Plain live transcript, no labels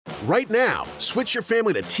Right now, switch your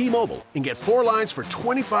family to T-Mobile and get 4 lines for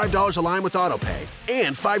 $25 a line with AutoPay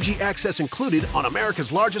and 5G access included on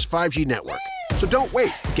America's largest 5G network. So don't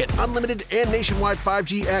wait. Get unlimited and nationwide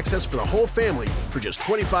 5G access for the whole family for just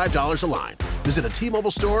 $25 a line. Visit a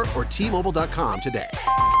T-Mobile store or T-Mobile.com today.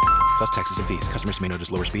 Plus taxes and fees. Customers may notice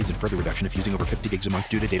lower speeds and further reduction if using over 50 gigs a month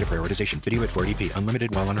due to data prioritization. Video at 480p.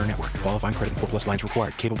 Unlimited while on our network. Qualifying credit and 4+ lines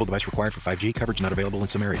required. Capable device required for 5G. Coverage not available in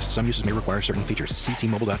some areas. Some uses may require certain features. See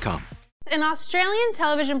T-Mobile.com. An Australian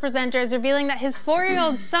television presenter is revealing that his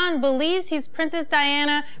 4-year-old son believes he's Princess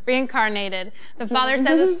Diana reincarnated. The father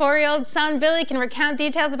says his 4-year-old son Billy can recount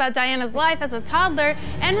details about Diana's life as a toddler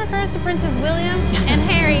and refers to Princes William and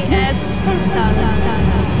Harry as his son.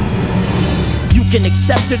 You can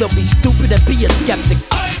accept it or be stupid and be a skeptic.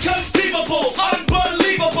 Inconceivable,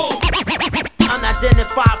 unbelievable.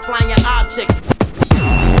 Unidentified flying objects.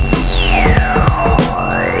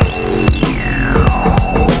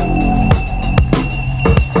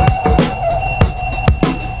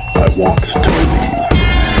 I want to believe.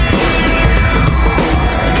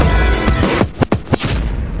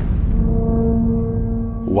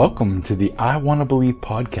 Welcome to the I Want to Believe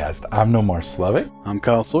podcast. I'm Nomar Slevik. I'm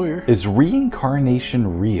Kyle Sawyer. Is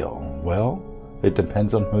reincarnation real? Well, it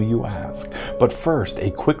depends on who you ask. But first, a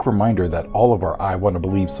quick reminder that all of our I Want to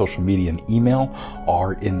Believe social media and email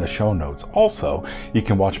are in the show notes. Also, you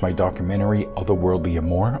can watch my documentary, Otherworldly and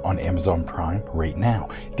More, on Amazon Prime right now.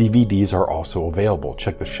 DVDs are also available.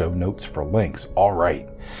 Check the show notes for links. All right,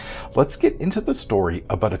 let's get into the story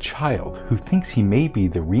about a child who thinks he may be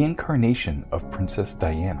the reincarnation of Princess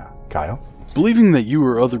Diana. Kyle? Believing that you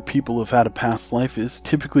or other people have had a past life is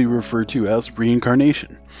typically referred to as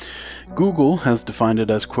reincarnation. Google has defined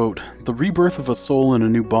it as, quote, the rebirth of a soul in a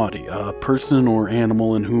new body, a person or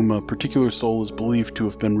animal in whom a particular soul is believed to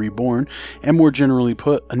have been reborn, and more generally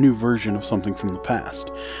put, a new version of something from the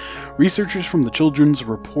past. Researchers from the Children's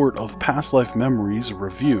Report of Past Life Memories,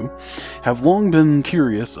 review, have long been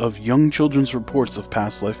curious of young children's reports of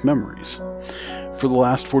past life memories. For the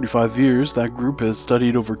last 45 years, that group has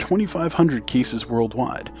studied over 2,500 cases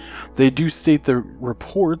worldwide. They do state that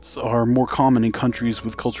reports are more common in countries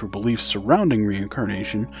with cultural beliefs surrounding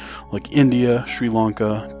reincarnation, like India, Sri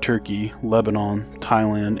Lanka, Turkey, Lebanon,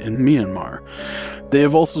 Thailand, and Myanmar. They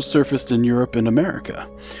have also surfaced in Europe and America.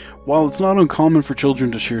 While it's not uncommon for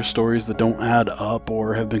children to share stories that don't add up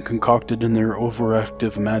or have been concocted in their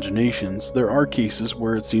overactive imaginations, there are cases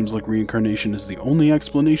where it seems like reincarnation is the only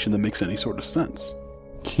explanation that makes any sort of sense.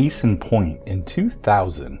 Case in point, in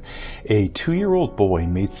 2000, a 2-year-old boy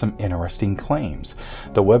made some interesting claims.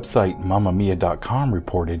 The website mamamia.com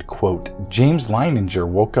reported, quote, James Leininger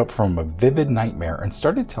woke up from a vivid nightmare and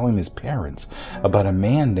started telling his parents about a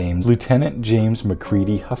man named Lieutenant James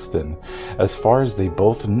McCready Huston. As far as they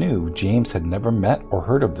both knew, James had never met or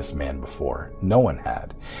heard of this man before. No one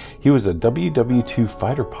had. He was a WW-2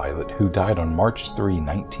 fighter pilot who died on March 3,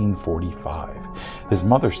 1945. His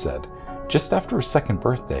mother said, just after his second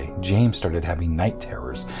birthday, James started having night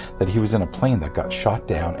terrors that he was in a plane that got shot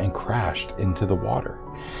down and crashed into the water,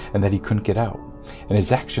 and that he couldn't get out. And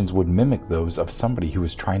his actions would mimic those of somebody who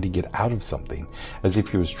was trying to get out of something, as if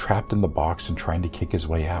he was trapped in the box and trying to kick his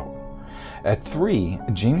way out. At 3,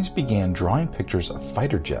 James began drawing pictures of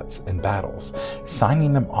fighter jets and battles,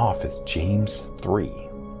 signing them off as James 3,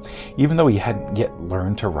 even though he hadn't yet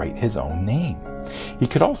learned to write his own name. He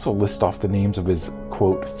could also list off the names of his,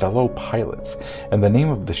 quote, fellow pilots and the name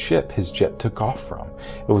of the ship his jet took off from.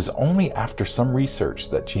 It was only after some research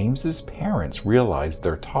that James's parents realized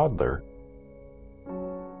their toddler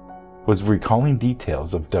was recalling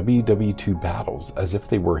details of WW-2 battles as if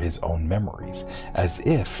they were his own memories, as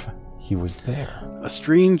if he was there. A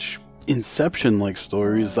strange Inception-like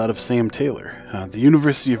story is that of Sam Taylor. The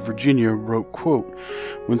University of Virginia wrote, quote,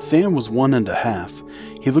 when Sam was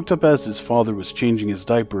 1.5, he looked up as his father was changing his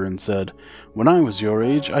diaper and said, when I was your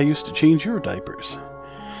age, I used to change your diapers.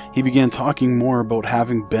 He began talking more about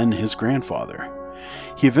having been his grandfather.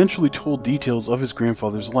 He eventually told details of his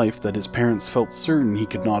grandfather's life that his parents felt certain he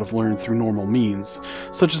could not have learned through normal means,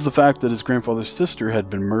 such as the fact that his grandfather's sister had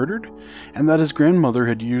been murdered, and that his grandmother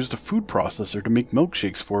had used a food processor to make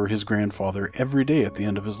milkshakes for his grandfather every day at the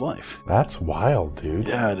end of his life. That's wild, dude.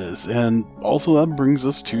 Yeah, it is. And also that brings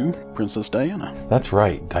us to Princess Diana. That's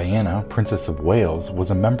right. Diana, Princess of Wales,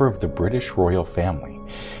 was a member of the British royal family.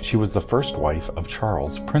 She was the first wife of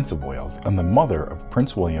Charles, Prince of Wales, and the mother of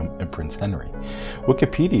Prince William and Prince Henry.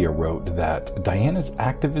 Wikipedia wrote that Diana's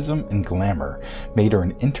activism and glamour made her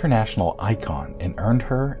an international icon and earned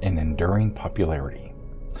her an enduring popularity.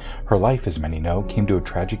 Her life, as many know, came to a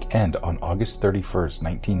tragic end on August 31st,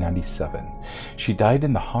 1997. She died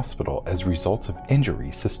in the hospital as results of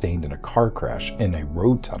injuries sustained in a car crash in a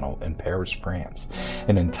road tunnel in Paris, France.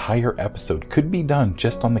 An entire episode could be done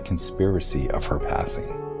just on the conspiracy of her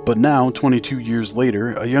passing. But now, 22 years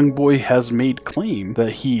later, a young boy has made claim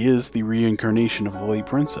that he is the reincarnation of the late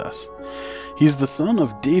princess. He's the son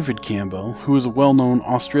of David Campbell, who is a well-known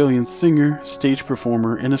Australian singer, stage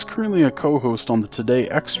performer, and is currently a co-host on the Today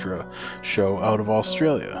Extra show out of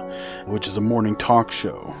Australia, which is a morning talk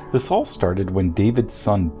show. This all started when David's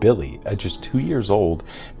son Billy, at just 2 years old,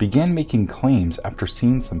 began making claims after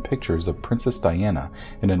seeing some pictures of Princess Diana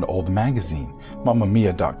in an old magazine.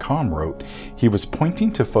 MammaMia.com wrote, he was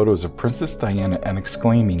pointing to photos of Princess Diana and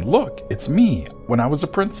exclaiming, "Look, it's me, when I was a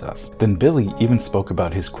princess." Then Billy even spoke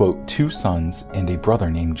about his, quote, 2 sons and a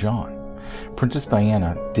brother named John. Princess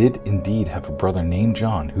Diana did indeed have a brother named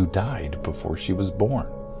John who died before she was born.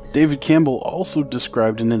 David Campbell also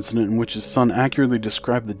described an incident in which his son accurately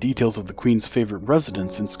described the details of the Queen's favorite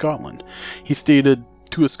residence in Scotland. He stated,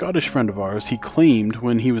 "To a Scottish friend of ours, he claimed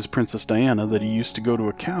when he was Princess Diana that he used to go to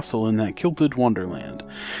a castle in that kilted wonderland.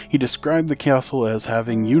 He described the castle as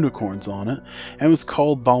having unicorns on it and was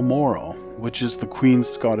called Balmoral, which is the Queen's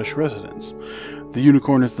Scottish residence. The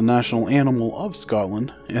unicorn is the national animal of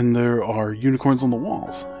Scotland, and there are unicorns on the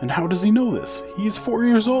walls. And how does he know this? He is 4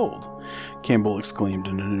 years old," Campbell exclaimed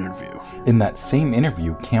in an interview. In that same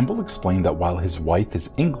interview, Campbell explained that while his wife is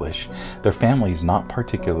English, their family is not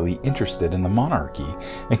particularly interested in the monarchy,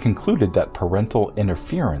 and concluded that parental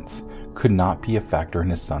interference could not be a factor in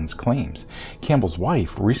his son's claims. Campbell's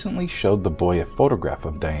wife recently showed the boy a photograph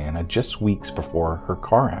of Diana just weeks before her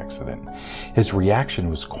car accident. His reaction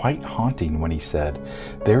was quite haunting when he said,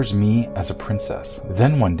 "There's me as a princess.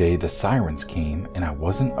 Then one day the sirens came and I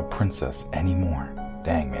wasn't a princess anymore."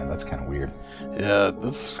 Dang, man, that's kind of weird. Yeah,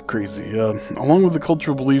 that's crazy. Along with the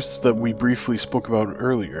cultural beliefs that we briefly spoke about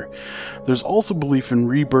earlier, there's also belief in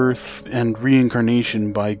rebirth and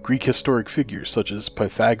reincarnation by Greek historic figures such as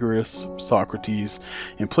Pythagoras, Socrates,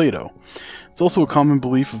 and Plato. It's also a common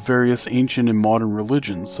belief of various ancient and modern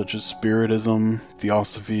religions such as Spiritism,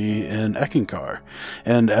 Theosophy, and Eckankar,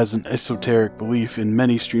 and as an esoteric belief in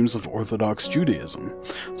many streams of Orthodox Judaism.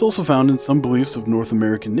 It's also found in some beliefs of North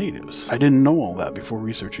American natives. I didn't know all that before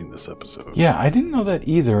researching this episode. Yeah, I didn't know that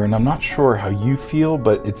either, and I'm not sure how you feel,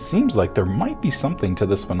 but it seems like there might be something to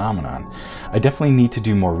this phenomenon. I definitely need to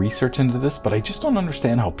do more research into this, but I just don't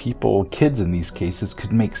understand how people, kids in these cases,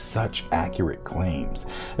 could make such accurate claims,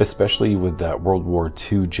 especially with that World War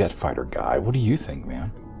II jet fighter guy. What do you think,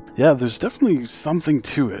 man? Yeah, there's definitely something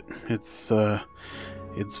to it.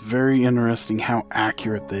 It's very interesting how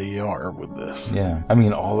accurate they are with this. Yeah, I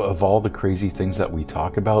mean, all the crazy things that we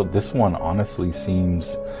talk about, this one honestly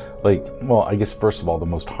seems like, well, I guess first of all the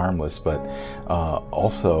most harmless, but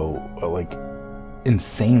also like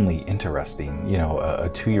insanely interesting. You know, a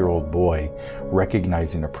 2-year-old boy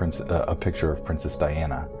recognizing a picture of Princess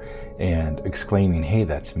Diana and exclaiming, "Hey,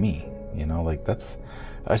 that's me." You know, like that's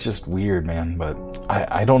just weird, man. But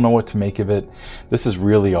I don't know what to make of it. This is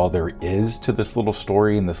really all there is to this little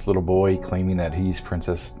story and this little boy claiming that he's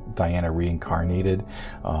Princess Diana reincarnated.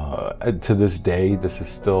 To this day, this is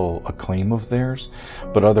still a claim of theirs.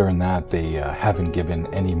 But other than that, they haven't given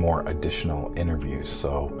any more additional interviews.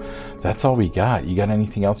 So that's all we got. You got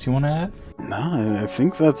anything else you want to add? No, I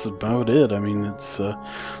think that's about it. I mean, it's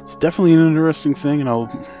definitely an interesting thing, and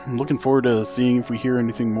I'm looking forward to seeing if we hear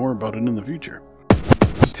anything more about it in the future.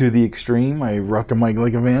 To the extreme, I rock a mic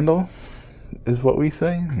like a vandal, is what we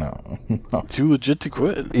say? No. Too legit to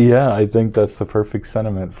quit. Yeah, I think that's the perfect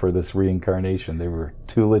sentiment for this reincarnation. They were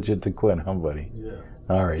too legit to quit, huh, buddy? Yeah.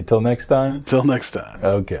 All right, till next time? Till next time.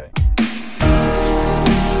 Okay.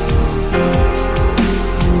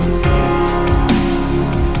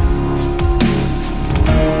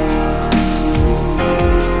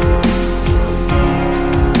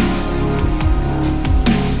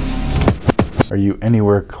 Are you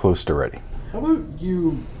anywhere close to ready? How about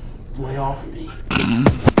you lay off me?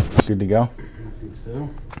 Good to go? I think so.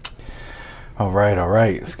 All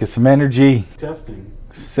right. Let's get some energy. Testing.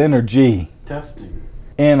 Synergy. Testing.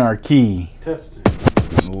 Anarchy. Testing.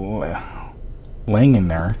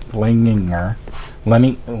 Langinger.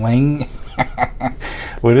 Lenny. Lang.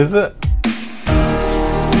 What is it?